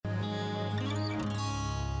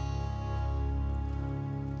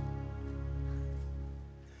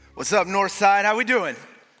What's up, North Side? How we doing?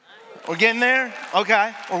 We're getting there?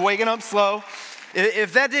 Okay, we're waking up slow.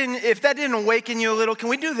 If that didn't awaken you a little, can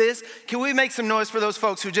we do this? Can we make some noise for those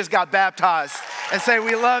folks who just got baptized and say,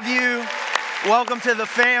 we love you, welcome to the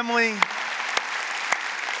family.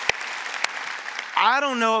 I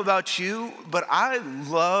don't know about you, but I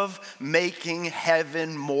love making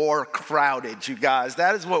heaven more crowded, you guys.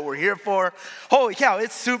 That is what we're here for. Holy cow,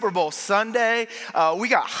 it's Super Bowl Sunday. We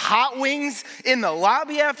got hot wings in the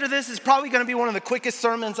lobby after this. It's probably going to be one of the quickest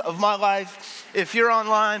sermons of my life. If you're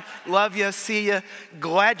online, love you, see you,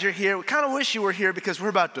 glad you're here. We kind of wish you were here because we're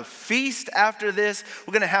about to feast after this.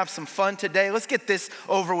 We're going to have some fun today. Let's get this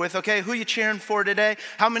over with, okay? Who you cheering for today?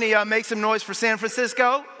 How many make some noise for San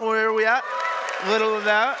Francisco? Where are we at? A little of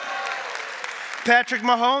that. Patrick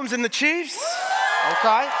Mahomes and the Chiefs.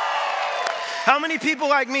 Okay. How many people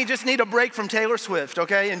like me just need a break from Taylor Swift,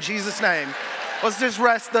 okay? In Jesus' name. Let's just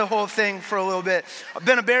rest the whole thing for a little bit. I've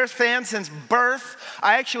been a Bears fan since birth.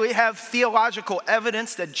 I actually have theological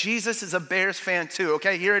evidence that Jesus is a Bears fan too,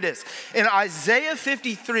 okay? Here it is. In Isaiah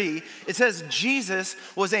 53, it says Jesus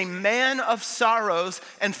was a man of sorrows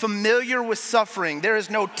and familiar with suffering. There is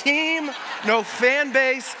no team, no fan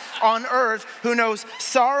base on earth who knows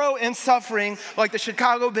sorrow and suffering like the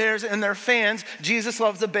Chicago Bears and their fans. Jesus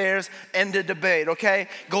loves the Bears. End of debate, okay?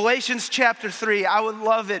 Galatians chapter 3, I would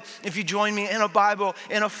love it if you join me in a Bible,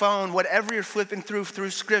 in a phone, whatever you're flipping through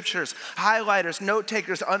scriptures, highlighters, note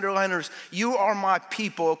takers, underliners. You are my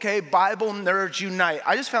people, okay? Bible nerds unite.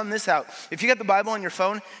 I just found this out. If you got the Bible on your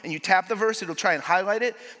phone and you tap the verse, it'll try and highlight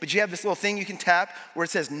it, but you have this little thing you can tap where it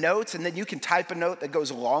says notes, and then you can type a note that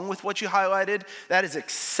goes along with what you highlighted. That is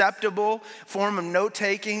acceptable form of note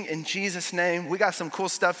taking in Jesus' name. We got some cool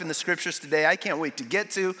stuff in the scriptures today I can't wait to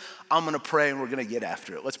get to. I'm going to pray and we're going to get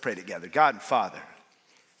after it. Let's pray together. God and Father,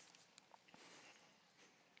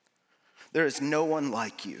 there is no one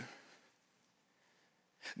like you.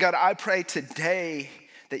 God, I pray today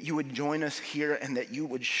that you would join us here and that you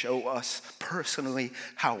would show us personally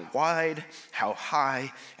how wide, how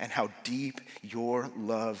high, and how deep your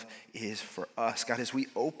love is for us. God, as we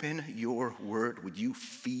open your word, would you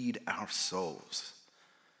feed our souls?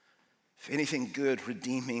 If anything good,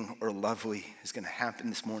 redeeming, or lovely is going to happen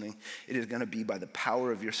this morning, it is going to be by the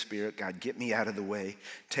power of your Spirit. God, get me out of the way.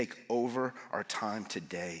 Take over our time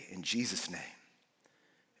today. In Jesus' name,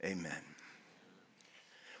 amen.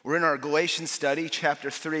 We're in our Galatians study, chapter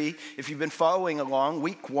 3. If you've been following along,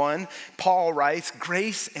 week 1, Paul writes,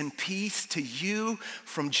 grace and peace to you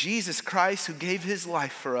from Jesus Christ who gave his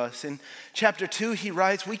life for us. In chapter 2, he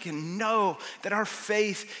writes, we can know that our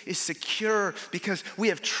faith is secure because we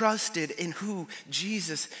have trusted in who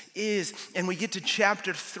Jesus is. And we get to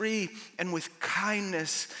chapter 3, and with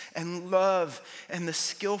kindness and love and the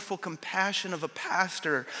skillful compassion of a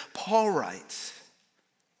pastor, Paul writes,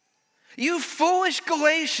 you foolish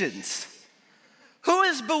Galatians, who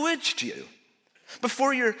has bewitched you?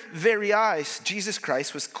 Before your very eyes, Jesus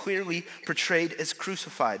Christ was clearly portrayed as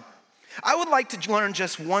crucified. I would like to learn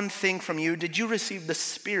just one thing from you. Did you receive the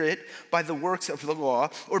Spirit by the works of the law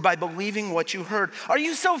or by believing what you heard? Are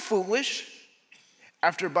you so foolish?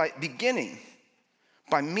 After beginning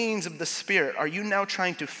by means of the Spirit, are you now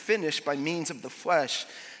trying to finish by means of the flesh?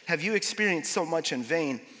 Have you experienced so much in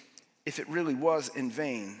vain, if it really was in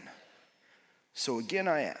vain? So again,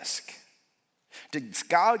 I ask, did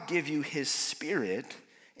God give you his Spirit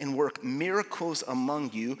and work miracles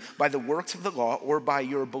among you by the works of the law or by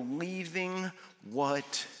your believing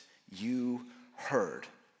what you heard?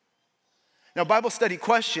 Now, Bible study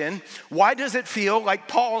question, why does it feel like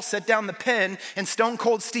Paul set down the pen and Stone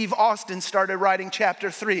Cold Steve Austin started writing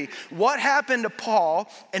chapter 3? What happened to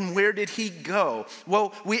Paul and where did he go?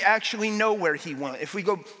 Well, we actually know where he went. If we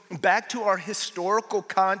go back to our historical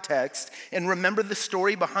context and remember the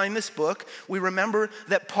story behind this book, we remember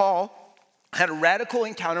that Paul had a radical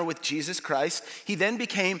encounter with Jesus Christ. He then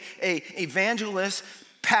became an evangelist,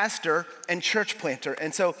 pastor, and church planter.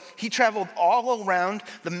 And so he traveled all around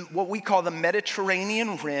what we call the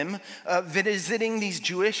Mediterranean Rim, visiting these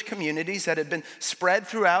Jewish communities that had been spread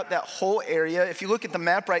throughout that whole area. If you look at the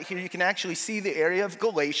map right here, you can actually see the area of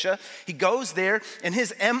Galatia. He goes there, and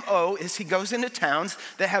his MO is he goes into towns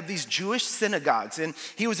that have these Jewish synagogues. And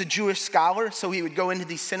he was a Jewish scholar, so he would go into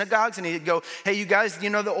these synagogues and he'd go, hey, you guys,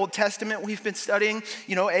 you know the Old Testament we've been studying?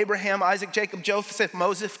 You know, Abraham, Isaac, Jacob, Joseph,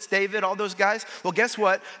 Moses, David, all those guys? Well, guess what?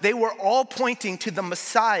 what? They were all pointing to the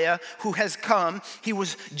Messiah who has come. He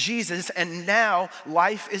was Jesus, and now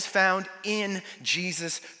life is found in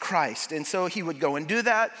Jesus Christ. And so he would go and do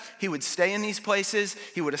that. He would stay in these places.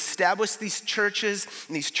 He would establish these churches,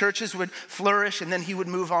 and these churches would flourish, and then he would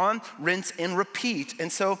move on, rinse and repeat.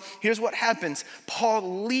 And so here's what happens.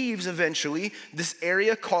 Paul leaves eventually this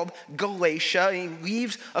area called Galatia. He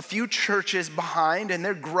leaves a few churches behind, and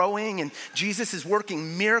they're growing, and Jesus is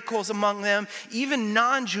working miracles among them. Even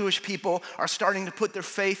non-Jewish people are starting to put their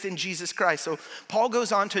faith in Jesus Christ. So Paul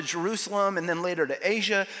goes on to Jerusalem and then later to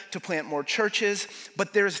Asia to plant more churches.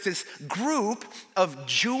 But there's this group of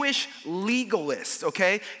Jewish legalists,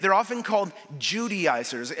 okay? They're often called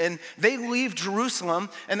Judaizers, and they leave Jerusalem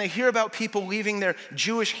and they hear about people leaving their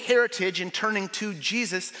Jewish heritage and turning to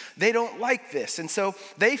Jesus. They don't like this, and so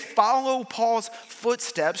they follow Paul's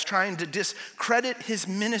footsteps, trying to discredit his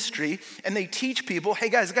ministry, and they teach people, hey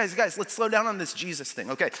guys, let's slow down on this Jesus thing,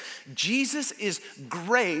 okay? Jesus is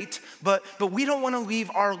great, but we don't want to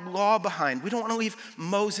leave our law behind. We don't want to leave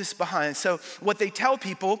Moses behind. So what they tell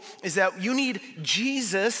people is that you need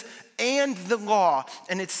Jesus and the law,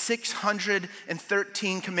 and it's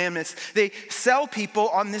 613 commandments. They sell people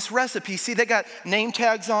on this recipe. See, they got name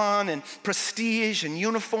tags on and prestige and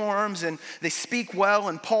uniforms, and they speak well,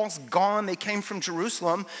 and Paul's gone. They came from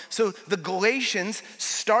Jerusalem. So the Galatians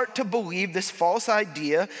start to believe this false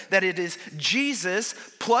idea that it is Jesus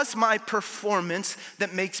plus my performance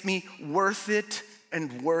that makes me worth it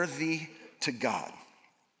and worthy to God.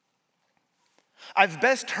 I've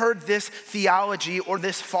best heard this theology or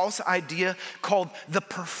this false idea called the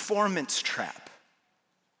performance trap.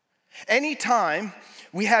 Anytime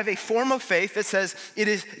we have a form of faith that says it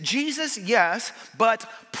is Jesus, yes, but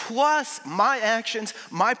plus my actions,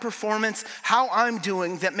 my performance, how I'm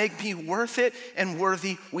doing that make me worth it and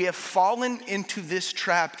worthy, we have fallen into this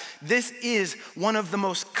trap. This is one of the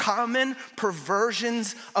most common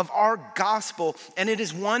perversions of our gospel, and it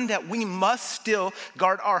is one that we must still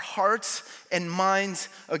guard our hearts and minds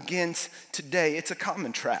against today. It's a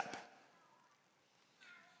common trap.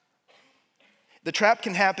 The trap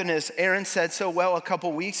can happen, as Aaron said so well a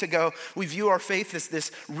couple weeks ago. We view our faith as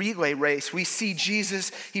this relay race. We see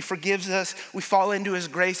Jesus, he forgives us. We fall into his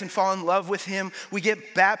grace and fall in love with him. We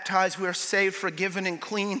get baptized, we are saved, forgiven, and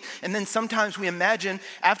clean. And then sometimes we imagine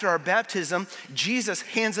after our baptism, Jesus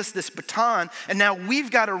hands us this baton, and now we've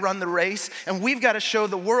got to run the race, and we've got to show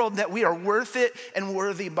the world that we are worth it and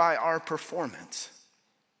worthy by our performance.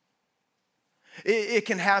 It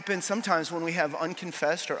can happen sometimes when we have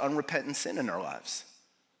unconfessed or unrepentant sin in our lives.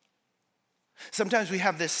 Sometimes we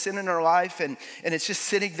have this sin in our life and it's just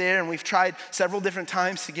sitting there, and we've tried several different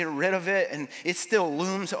times to get rid of it, and it still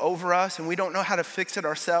looms over us, and we don't know how to fix it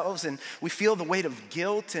ourselves, and we feel the weight of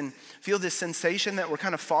guilt and feel this sensation that we're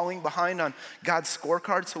kind of falling behind on God's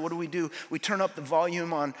scorecard. So what do? We turn up the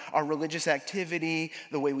volume on our religious activity,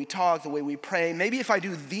 the way we talk, the way we pray. Maybe if I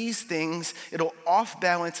do these things, it'll off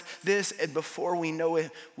balance this, and before we know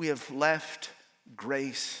it, we have left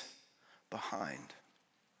grace behind.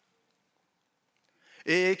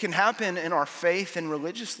 It can happen in our faith and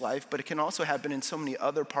religious life, but it can also happen in so many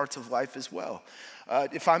other parts of life as well.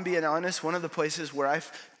 If I'm being honest, one of the places where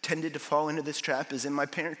I've tended to fall into this trap is in my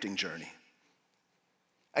parenting journey.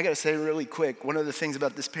 I gotta say really quick, one of the things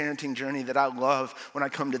about this parenting journey that I love when I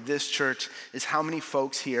come to this church is how many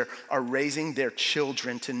folks here are raising their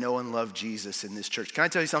children to know and love Jesus in this church. Can I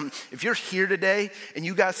tell you something? If you're here today and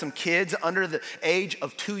you got some kids under the age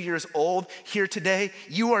of 2 years old here today,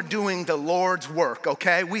 you are doing the Lord's work,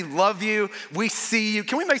 okay? We love you, we see you.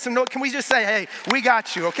 Can we make some noise? Can we just say, hey, we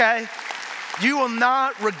got you, okay? You will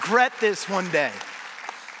not regret this one day.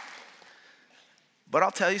 But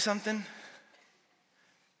I'll tell you something.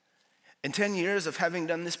 In 10 years of having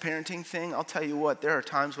done this parenting thing, I'll tell you what, there are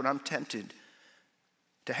times when I'm tempted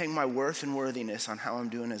to hang my worth and worthiness on how I'm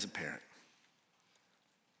doing as a parent.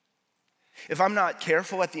 If I'm not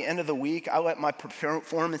careful at the end of the week, I let my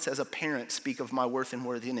performance as a parent speak of my worth and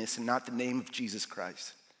worthiness and not the name of Jesus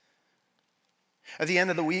Christ. At the end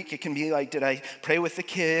of the week, it can be like, did I pray with the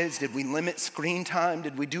kids? Did we limit screen time?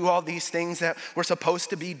 Did we do all these things that we're supposed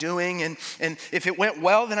to be doing? And if it went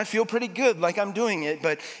well, then I feel pretty good, like I'm doing it.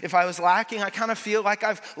 But if I was lacking, I kind of feel like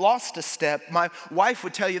I've lost a step. My wife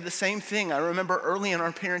would tell you the same thing. I remember early in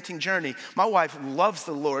our parenting journey, my wife loves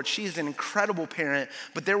the Lord. She's an incredible parent.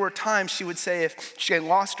 But there were times she would say if she had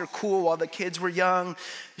lost her cool while the kids were young,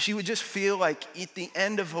 she would just feel like at the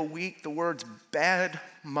end of a week, the words bad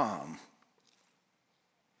mom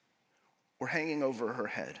were hanging over her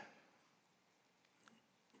head.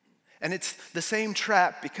 And it's the same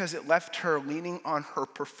trap because it left her leaning on her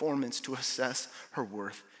performance to assess her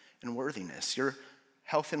worth and worthiness. You're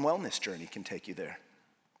health and wellness journey can take you there.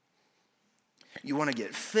 You want to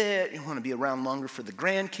get fit, you want to be around longer for the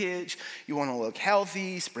grandkids, you want to look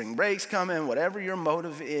healthy, spring break's coming, whatever your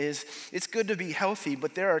motive is. It's good to be healthy,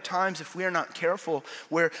 but there are times, if we are not careful,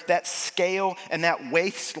 where that scale and that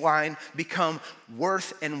waistline become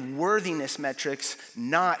worth and worthiness metrics,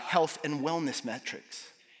 not health and wellness metrics.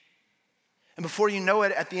 And before you know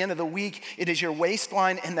it, at the end of the week, it is your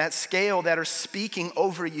waistline and that scale that are speaking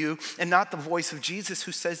over you, and not the voice of Jesus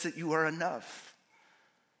who says that you are enough.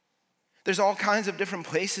 There's all kinds of different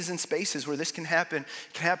places and spaces where this can happen.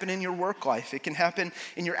 It can happen in your work life. It can happen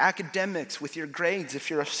in your academics, with your grades,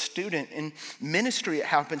 if you're a student. In ministry, it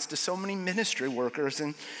happens to so many ministry workers.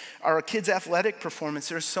 And our kids' athletic performance,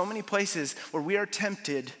 there are so many places where we are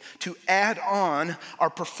tempted to add on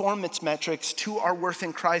our performance metrics to our worth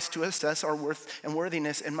in Christ to assess our worth and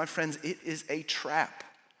worthiness. And my friends, it is a trap.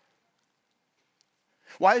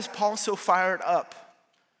 Why is Paul so fired up?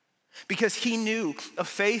 Because he knew a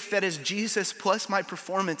faith that is Jesus plus my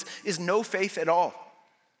performance is no faith at all.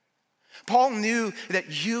 Paul knew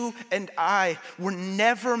that you and I were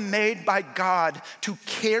never made by God to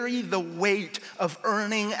carry the weight of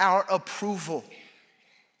earning our approval.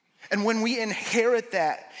 And when we inherit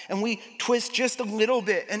that and we twist just a little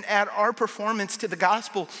bit and add our performance to the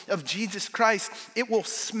gospel of Jesus Christ, it will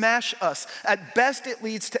smash us. At best, it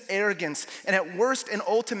leads to arrogance. And at worst and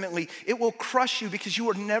ultimately, it will crush you because you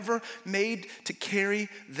were never made to carry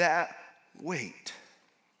that weight.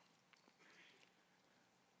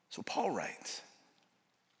 So Paul writes,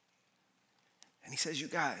 and he says, you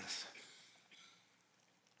guys,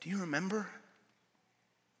 do you remember?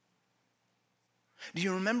 Do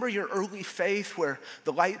you remember your early faith where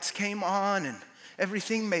the lights came on and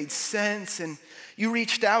everything made sense and you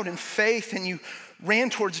reached out in faith and you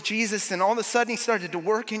ran towards Jesus and all of a sudden he started to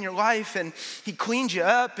work in your life and he cleaned you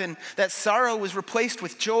up and that sorrow was replaced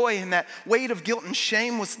with joy and that weight of guilt and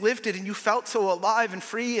shame was lifted and you felt so alive and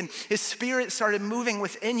free and his spirit started moving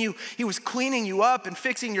within you. He was cleaning you up and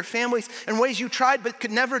fixing your families in ways you tried but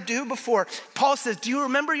could never do before. Paul says, do you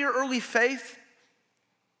remember your early faith?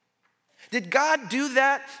 Did God do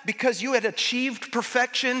that because you had achieved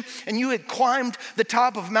perfection and you had climbed the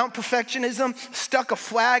top of Mount Perfectionism, stuck a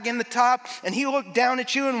flag in the top, and he looked down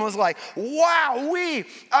at you and was like, wow,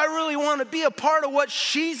 I really want to be a part of what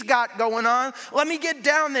she's got going on. Let me get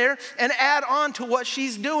down there and add on to what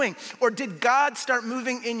she's doing. Or did God start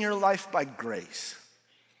moving in your life by grace?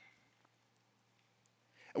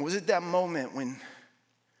 And was it that moment when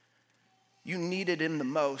you needed him the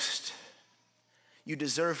most? You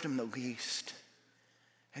deserved him the least,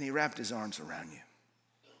 and he wrapped his arms around you?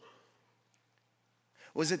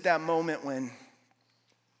 Was it that moment when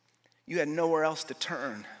you had nowhere else to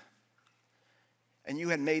turn, and you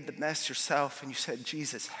had made the mess yourself, and you said,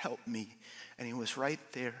 Jesus, help me, and he was right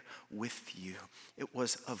there with you? It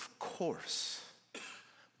was, of course,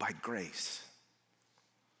 by grace.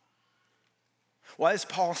 Why is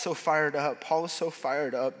Paul so fired up? Paul is so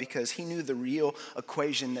fired up because he knew the real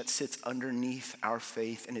equation that sits underneath our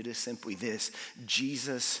faith, and it is simply this: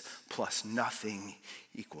 Jesus plus nothing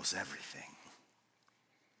equals everything.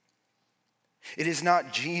 It is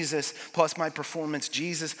not Jesus plus my performance,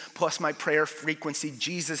 Jesus plus my prayer frequency,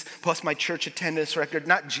 Jesus plus my church attendance record,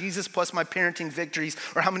 not Jesus plus my parenting victories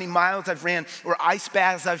or how many miles I've ran or ice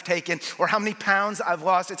baths I've taken or how many pounds I've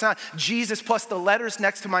lost. It's not Jesus plus the letters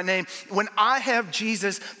next to my name. When I have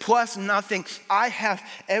Jesus plus nothing, I have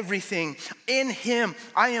everything. In him,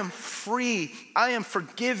 I am free, I am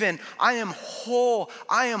forgiven, I am whole,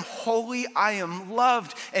 I am holy, I am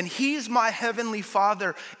loved, and he's my heavenly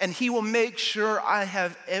Father, and he will make sure I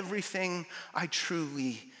have everything I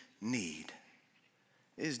truly need.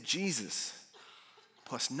 It is Jesus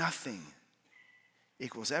plus nothing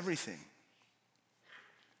equals everything.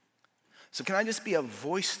 So can I just be a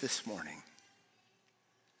voice this morning?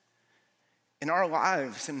 In our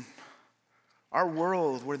lives, in our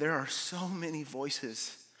world where there are so many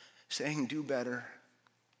voices saying do better,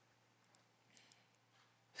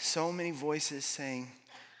 so many voices saying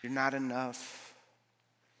you're not enough,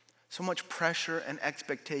 so much pressure and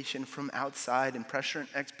expectation from outside and pressure and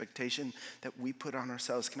expectation that we put on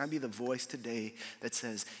ourselves. Can I be the voice today that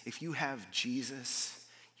says, if you have Jesus,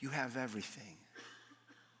 you have everything.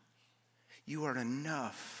 You are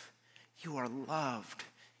enough. You are loved.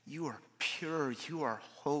 You are pure. You are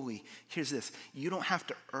holy. Here's this: you don't have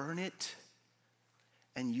to earn it,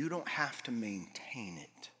 and you don't have to maintain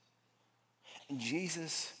it.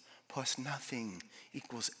 Jesus plus nothing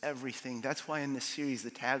equals everything. That's why in this series,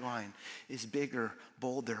 the tagline is bigger,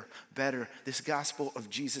 bolder, better. This gospel of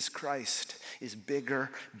Jesus Christ is bigger,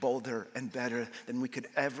 bolder, and better than we could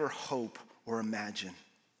ever hope or imagine.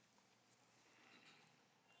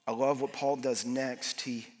 I love what Paul does next.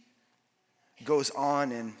 He goes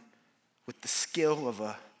on and with the skill of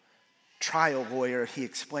a trial lawyer, he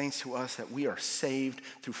explains to us that we are saved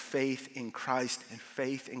through faith in Christ and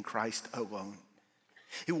faith in Christ alone.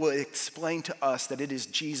 He will explain to us that it is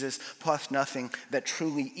Jesus plus nothing that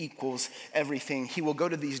truly equals everything. He will go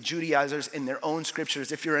to these Judaizers in their own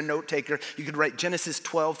scriptures. If you're a note taker, you could write Genesis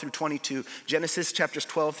 12 through 22. Genesis chapters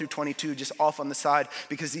 12 through 22, just off on the side,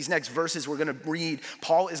 because these next verses we're going to read,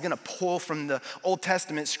 Paul is going to pull from the Old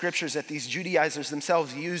Testament scriptures that these Judaizers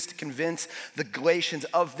themselves used to convince the Galatians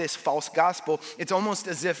of this false gospel. It's almost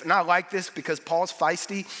as if, and I like this because Paul's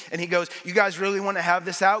feisty, and he goes, you guys really want to have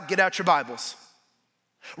this out? Get out your Bibles.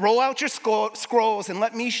 Roll out your scrolls and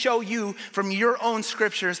let me show you from your own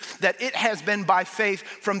scriptures that it has been by faith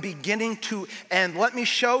from beginning to end. Let me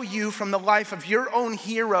show you from the life of your own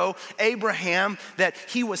hero, Abraham, that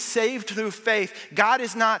he was saved through faith. God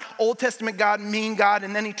is not Old Testament God, mean God,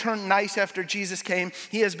 and then he turned nice after Jesus came.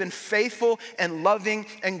 He has been faithful and loving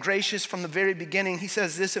and gracious from the very beginning. He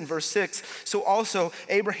says this in verse 6. So also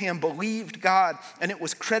Abraham believed God and it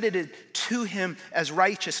was credited to him as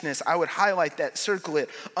righteousness. I would highlight that, circle it,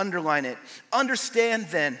 underline it. Understand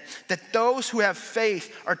then that those who have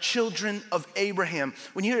faith are children of Abraham.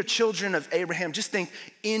 When you hear children of Abraham, just think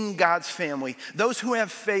in God's family. Those who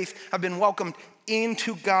have faith have been welcomed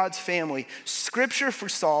into God's family. Scripture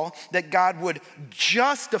foresaw that God would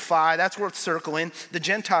justify, that's worth circling, the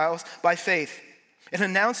Gentiles by faith. It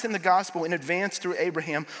announced in the gospel in advance through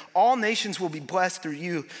Abraham, all nations will be blessed through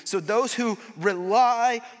you. So those who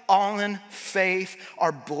rely on faith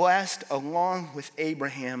are blessed along with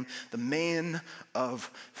Abraham, the man of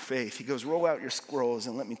faith. He goes, roll out your scrolls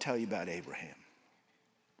and let me tell you about Abraham.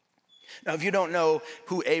 Now, if you don't know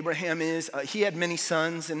who Abraham is, he had many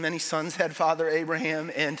sons, and many sons had Father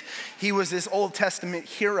Abraham, and he was this Old Testament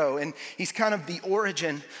hero, and he's kind of the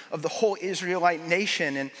origin of the whole Israelite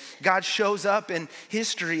nation, and God shows up in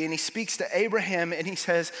history, and he speaks to Abraham, and he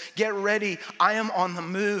says, get ready, I am on the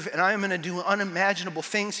move, and I am going to do unimaginable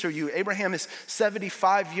things through you. Abraham is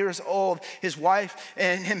 75 years old. His wife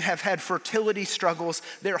and him have had fertility struggles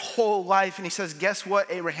their whole life, and he says, guess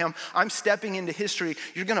what, Abraham? I'm stepping into history.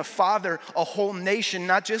 You're going to father a whole nation,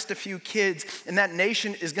 not just a few kids, and that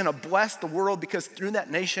nation is going to bless the world because through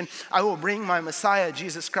that nation I will bring my Messiah,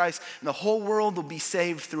 Jesus Christ, and the whole world will be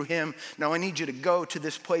saved through him. Now I need you to go to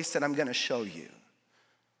this place that I'm going to show you.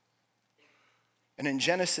 And in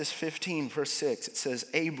Genesis 15 verse 6 it says,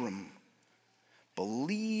 Abram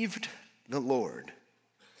believed the Lord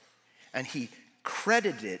and he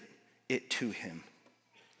credited it to him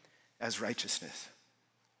as righteousness.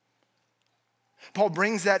 Paul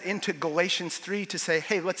brings that into Galatians 3 to say,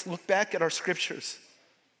 hey, let's look back at our scriptures.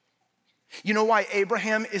 You know why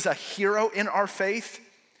Abraham is a hero in our faith?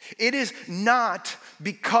 It is not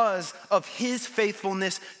because of his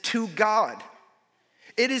faithfulness to God.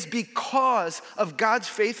 It is because of God's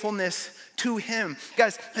faithfulness to him.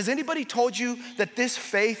 Guys, has anybody told you that this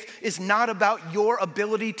faith is not about your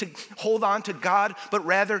ability to hold on to God, but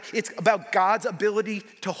rather it's about God's ability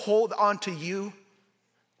to hold on to you?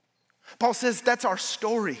 Paul says that's our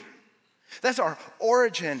story. That's our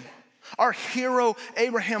origin. Our hero,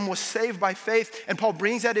 Abraham, was saved by faith. And Paul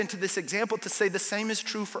brings that into this example to say the same is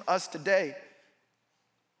true for us today.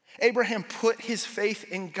 Abraham put his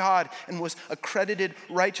faith in God and was accredited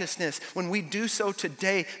righteousness. When we do so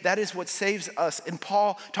today, that is what saves us. And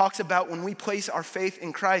Paul talks about when we place our faith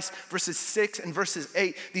in Christ, verses 6 and verses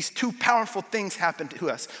 8, these two powerful things happen to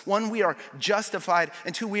us. One, we are justified,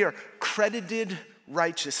 and two, we are credited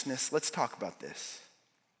righteousness. Let's talk about this.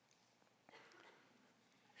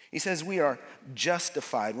 He says we are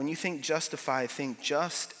justified. When you think justified, think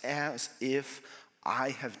just as if I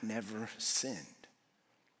have never sinned.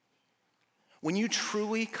 When you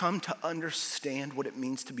truly come to understand what it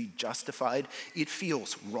means to be justified, it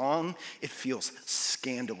feels wrong, it feels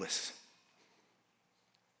scandalous.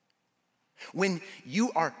 When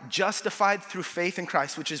you are justified through faith in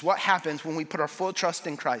Christ, which is what happens when we put our full trust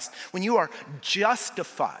in Christ, when you are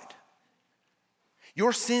justified,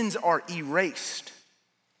 your sins are erased.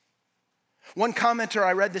 One commenter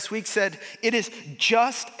I read this week said, it is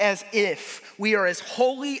just as if we are as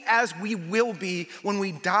holy as we will be when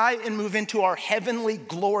we die and move into our heavenly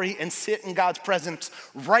glory and sit in God's presence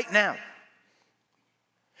right now.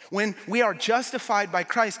 When we are justified by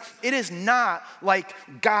Christ, it is not like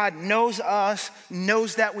God knows us,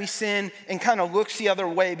 knows that we sin, and kind of looks the other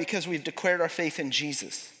way because we've declared our faith in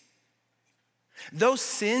Jesus. Those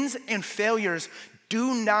sins and failures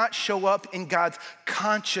do not show up in God's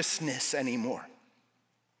consciousness anymore.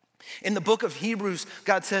 In the book of Hebrews,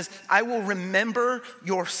 God says, I will remember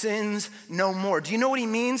your sins no more. Do you know what he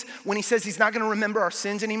means when he says he's not going to remember our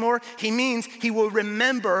sins anymore? He means he will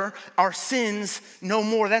remember our sins no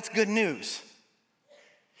more. That's good news.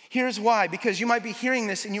 Here's why, because you might be hearing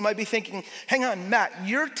this and you might be thinking, hang on, Matt,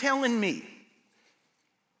 you're telling me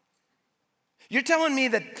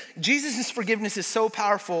that Jesus' forgiveness is so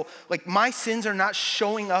powerful, like my sins are not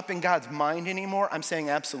showing up in God's mind anymore? I'm saying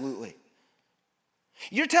absolutely.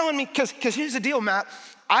 You're telling me, because here's the deal, Matt,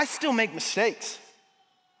 I still make mistakes.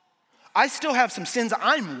 I still have some sins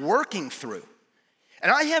I'm working through.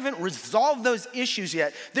 And I haven't resolved those issues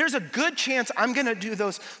yet. There's a good chance I'm gonna do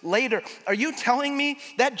those later. Are you telling me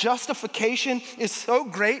that justification is so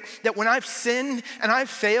great that when I've sinned and I've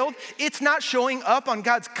failed, it's not showing up on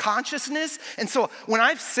God's consciousness? And so when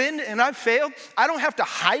I've sinned and I've failed, I don't have to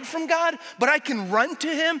hide from God, but I can run to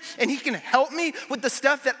him and he can help me with the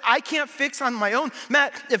stuff that I can't fix on my own.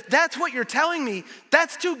 Matt, if that's what you're telling me,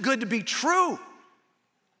 that's too good to be true.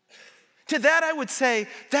 To that I would say,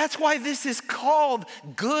 that's why this is called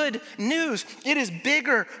good news. It is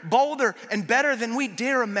bigger, bolder, and better than we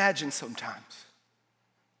dare imagine sometimes.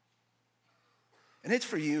 And it's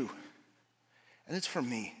for you, and it's for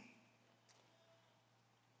me.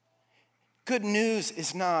 Good news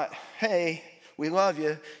is not, hey, we love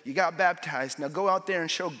you, you got baptized, now go out there and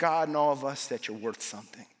show God and all of us that you're worth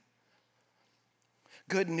something.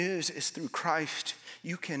 Good news is through Christ,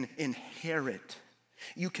 you can inherit.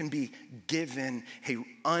 You can be given an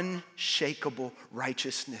unshakable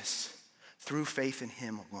righteousness through faith in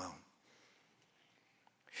him alone.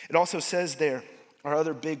 It also says there, our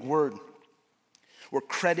other big word, we're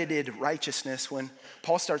credited righteousness. When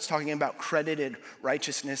Paul starts talking about credited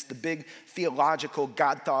righteousness, the big theological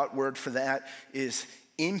God thought word for that is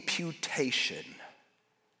imputation.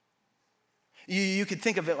 You could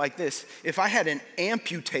think of it like this. If I had an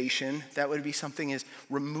amputation, that would be something is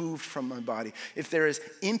removed from my body. If there is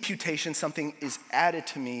imputation, something is added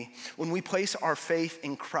to me. When we place our faith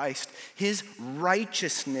in Christ, his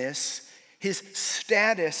righteousness, his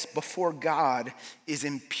status before God is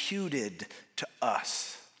imputed to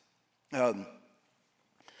us.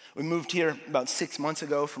 We moved here about 6 months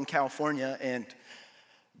ago from California, and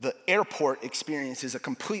the airport experience is a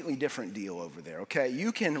completely different deal over there, okay?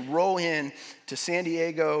 You can roll in to San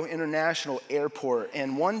Diego International Airport,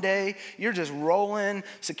 and one day you're just rolling,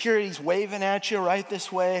 security's waving at you right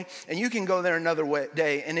this way, and you can go there another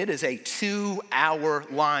day, and it is a 2-hour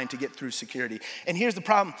line to get through security. And here's the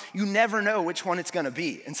problem, you never know which one it's gonna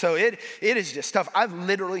be. And so it is just tough. I've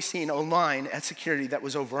literally seen a line at security that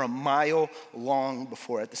was over a mile long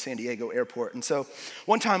before at the San Diego Airport. And so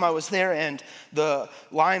one time I was there, and the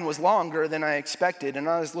line was longer than I expected, and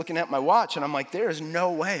I was looking at my watch, and I'm like, there is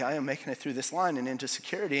no way I am making it through this line and into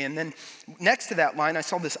security. And then next to that line, I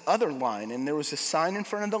saw this other line, and there was a sign in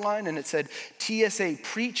front of the line, and it said TSA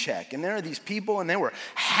pre-check. And there are these people, and they were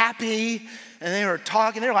happy, and they were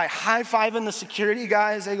talking, they were like high-fiving the security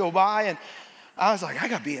guys. They go by, and I was like, I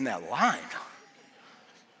gotta be in that line.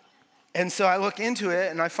 And so I look into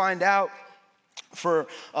it, and I find out for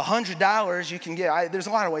 $100, you can get, there's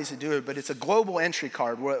a lot of ways to do it, but it's a global entry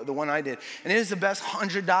card, the one I did. And it is the best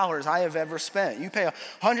 $100 I have ever spent. You pay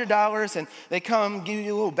 $100 and they come give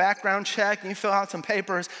you a little background check and you fill out some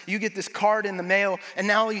papers. You get this card in the mail, and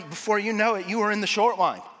now before you know it, you are in the short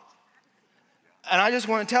line. And I just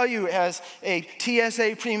want to tell you, as a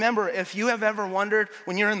TSA pre-member, if you have ever wondered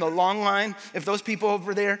when you're in the long line, if those people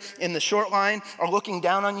over there in the short line are looking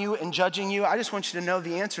down on you and judging you, I just want you to know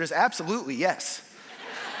the answer is absolutely yes.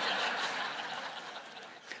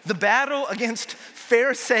 The battle against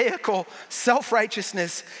pharisaical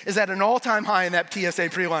self-righteousness is at an all-time high in that TSA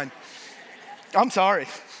pre-line. I'm sorry.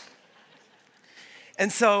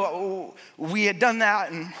 And so we had done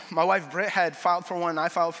that, and my wife Britt had filed for one, and I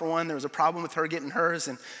filed for one. There was a problem with her getting hers,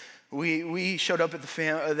 and we showed up at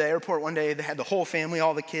the airport one day. They had the whole family,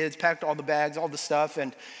 all the kids, packed all the bags, all the stuff,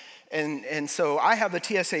 and so I have the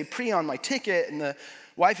TSA pre on my ticket, and the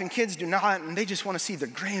wife and kids do not, and they just want to see their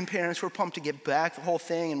grandparents. We're pumped to get back, the whole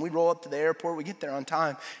thing, and we roll up to the airport. We get there on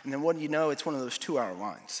time, and then what do you know? It's one of those 2-hour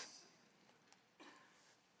lines.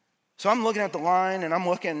 So I'm looking at the line, and I'm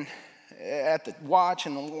looking at the watch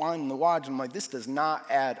and the line and the watch, and I'm like, this does not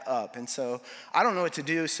add up. And so I don't know what to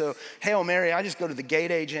do. So Hail Mary, I just go to the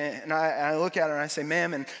gate agent, and I look at her and I say,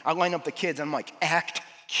 ma'am, and I line up the kids. I'm like, act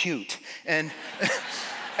cute. And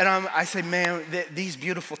I say, man, these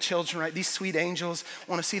beautiful children, right? These sweet angels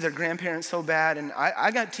want to see their grandparents so bad. And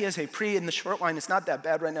I got TSA pre in the short line. It's not that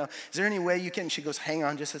bad right now. Is there any way you can? She goes, hang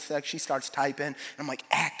on just a sec. She starts typing. And I'm like,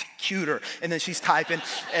 act cuter. And then she's typing.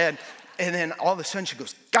 And then all of a sudden she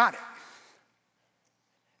goes, got it.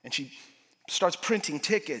 And she starts printing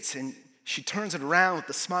tickets, and she turns it around with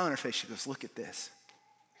a smile on her face. She goes, look at this.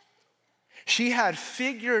 She had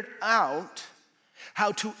figured out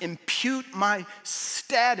how to impute my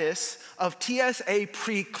status of TSA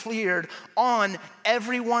pre-cleared on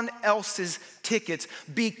everyone else's tickets.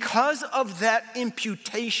 Because of that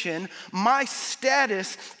imputation, my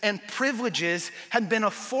status and privileges had been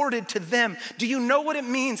afforded to them. Do you know what it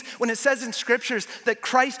means when it says in scriptures that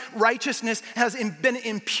Christ's righteousness has been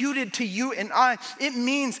imputed to you and I? It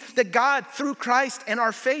means that God, through Christ and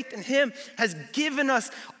our faith in him, has given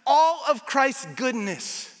us all of Christ's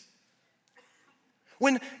goodness.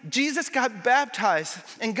 When Jesus got baptized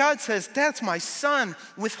and God says, that's my son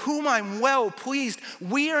with whom I'm well pleased,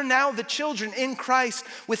 we are now the children in Christ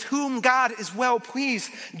with whom God is well pleased.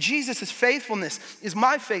 Jesus' faithfulness is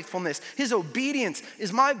my faithfulness. His obedience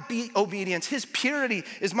is my obedience. His purity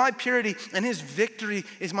is my purity. And his victory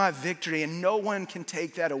is my victory. And no one can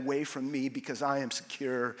take that away from me because I am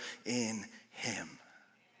secure in him.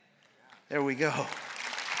 There we go.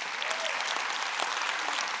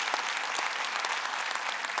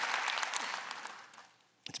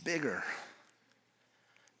 It's bigger,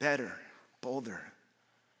 better, bolder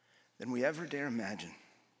than we ever dare imagine.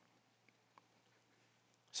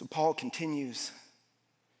 So Paul continues,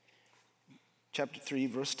 chapter 3,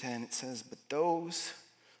 verse 10, it says, but those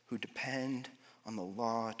who depend on the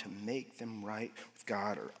law to make them right with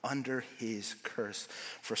God are under his curse.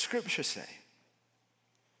 For scripture say,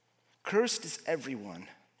 cursed is everyone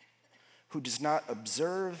who does not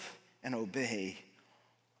observe and obey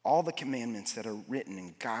all the commandments that are written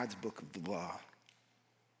in God's book of the law.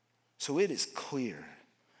 So it is clear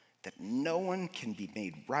that no one can be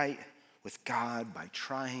made right with God by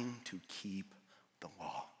trying to keep the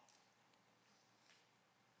law.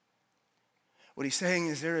 What he's saying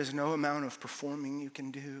is there is no amount of performing you can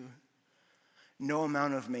do, no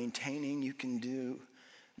amount of maintaining you can do,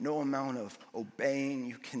 no amount of obeying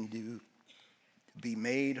you can do to be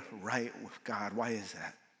made right with God. Why is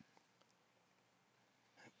that?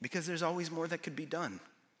 Because there's always more that could be done.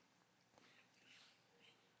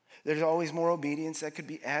 There's always more obedience that could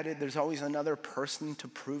be added. There's always another person to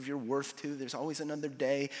prove your worth to. There's always another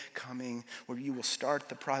day coming where you will start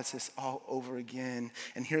the process all over again.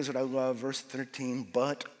 And here's what I love, verse 13,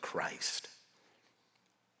 but Christ.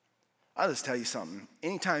 I'll just tell you something.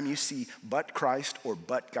 Anytime you see but Christ or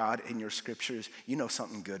but God in your scriptures, you know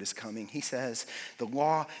something good is coming. He says, the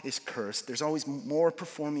law is cursed. There's always more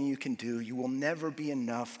performing you can do. You will never be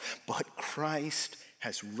enough. But Christ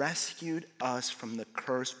has rescued us from the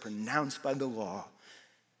curse pronounced by the law.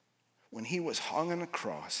 When he was hung on a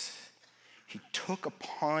cross, he took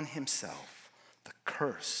upon himself the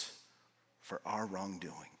curse for our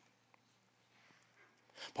wrongdoing.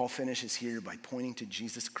 Paul finishes here by pointing to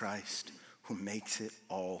Jesus Christ, who makes it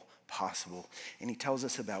all possible. And he tells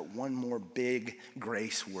us about one more big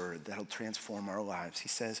grace word that'll transform our lives. He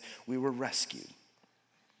says, we were rescued.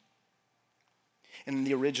 In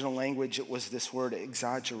the original language, it was this word,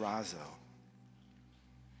 exagerazo.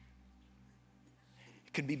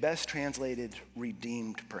 It could be best translated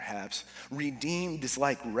redeemed, perhaps. Redeemed is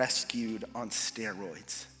like rescued on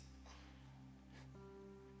steroids.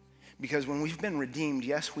 Because when we've been redeemed,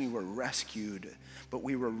 yes, we were rescued, but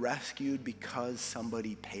we were rescued because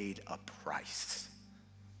somebody paid a price.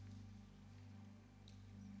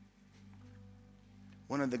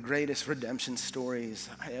 One of the greatest redemption stories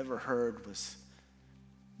I ever heard was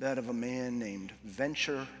that of a man named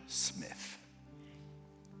Venture Smith.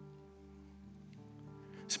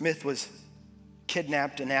 Smith was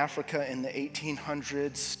kidnapped in Africa in the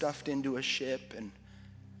 1800s, stuffed into a ship, and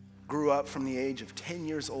grew up from the age of 10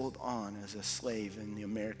 years old on as a slave in the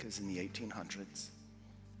Americas in the 1800s.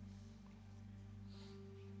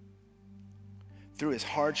 Through his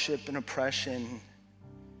hardship and oppression,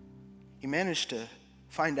 he managed to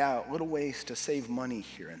find out little ways to save money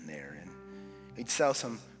here and there. And he'd sell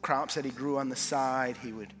some crops that he grew on the side.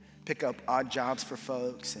 He would pick up odd jobs for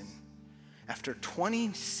folks. And after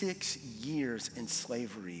 26 years in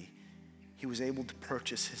slavery, he was able to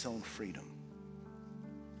purchase his own freedom.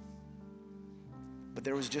 But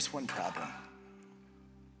there was just one problem.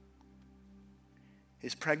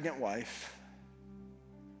 His pregnant wife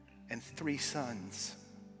and 3 sons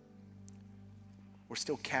were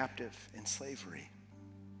still captive in slavery.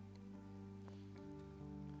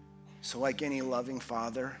 So like any loving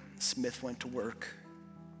father, Smith went to work.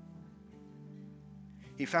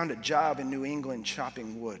 He found a job in New England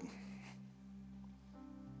chopping wood.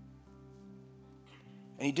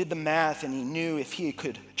 And he did the math, and he knew if he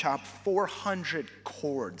could chop 400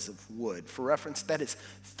 cords of wood, for reference, that is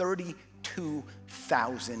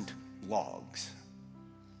 32,000 logs.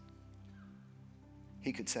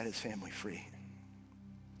 he could set his family free.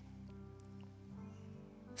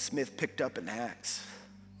 Smith picked up an axe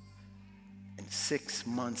and 6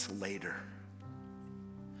 months later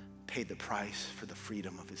paid the price for the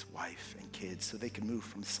freedom of his wife and kids so they could move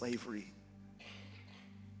from slavery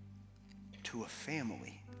to a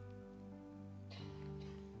family.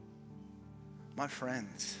 My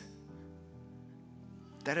friends,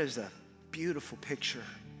 that is a beautiful picture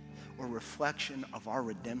or reflection of our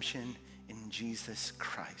redemption in Jesus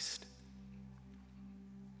Christ.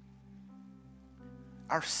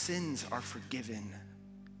 Our sins are forgiven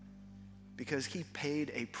because he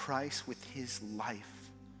paid a price with his life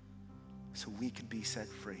so we could be set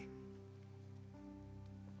free.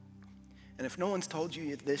 And if no one's told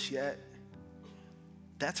you this yet,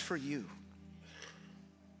 that's for you.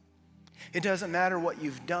 It doesn't matter what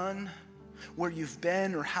you've done, where you've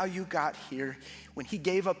been, or how you got here. When he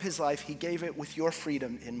gave up his life, he gave it with your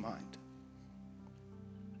freedom in mind.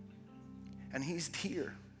 And he's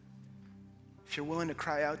here if you're willing to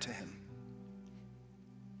cry out to him.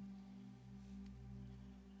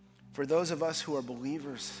 For those of us who are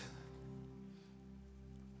believers,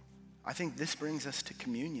 I think this brings us to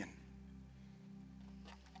communion.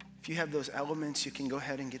 If you have those elements, you can go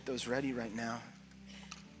ahead and get those ready right now.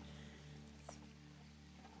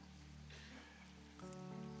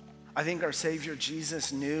 I think our Savior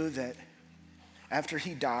Jesus knew that after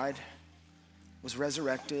he died, was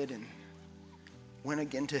resurrected, and went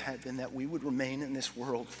again to heaven, that we would remain in this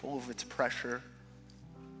world full of its pressure,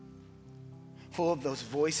 full of those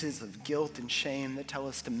voices of guilt and shame that tell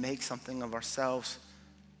us to make something of ourselves,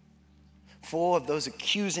 full of those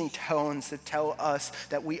accusing tones that tell us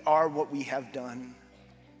that we are what we have done.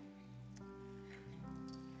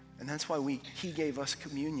 And that's why he gave us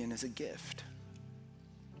communion as a gift.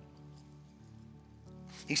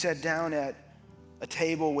 He sat down at a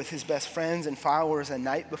table with his best friends and followers a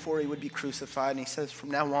night before he would be crucified. And he says,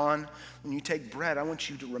 from now on, when you take bread, I want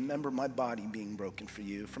you to remember my body being broken for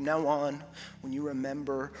you. From now on, when you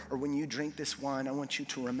remember, or when you drink this wine, I want you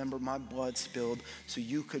to remember my blood spilled so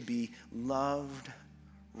you could be loved,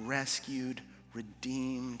 rescued,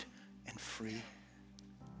 redeemed, and free.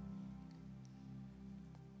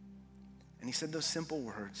 And he said those simple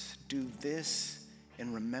words, do this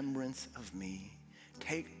in remembrance of me.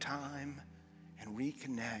 Take time and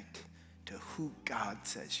reconnect to who God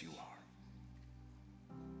says you are.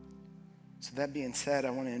 So that being said, I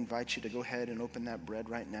want to invite you to go ahead and open that bread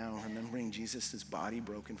right now, remembering Jesus' body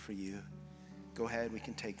broken for you. Go ahead, we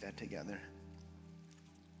can take that together.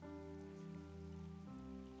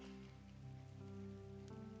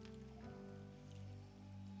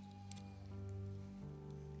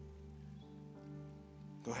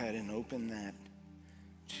 Go ahead and open that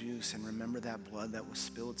juice and remember that blood that was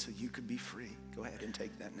spilled so you could be free. Go ahead and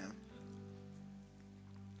take that now.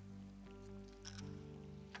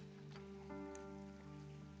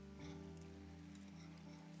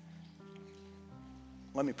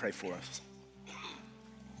 Let me pray for us.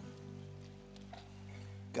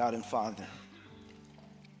 God and Father,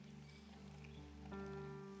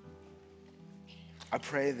 I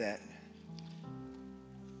pray that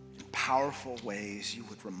in powerful ways you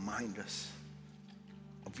would remind us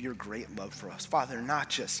of your great love for us. Father, not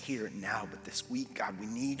just here and now, but this week, God, we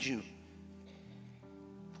need you.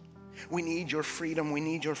 We need your freedom. We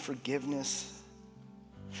need your forgiveness.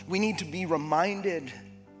 We need to be reminded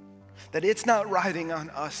that it's not riding on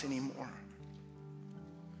us anymore.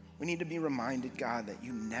 We need to be reminded, God, that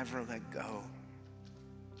you never let go.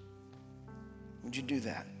 Would you do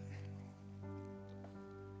that?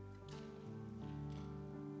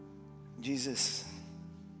 Jesus,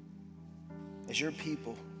 as your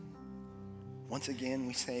people, once again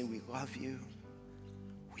we say we love you,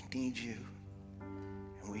 we need you,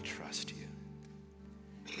 and we trust you.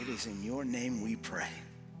 It is in your name we pray.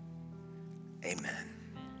 Amen.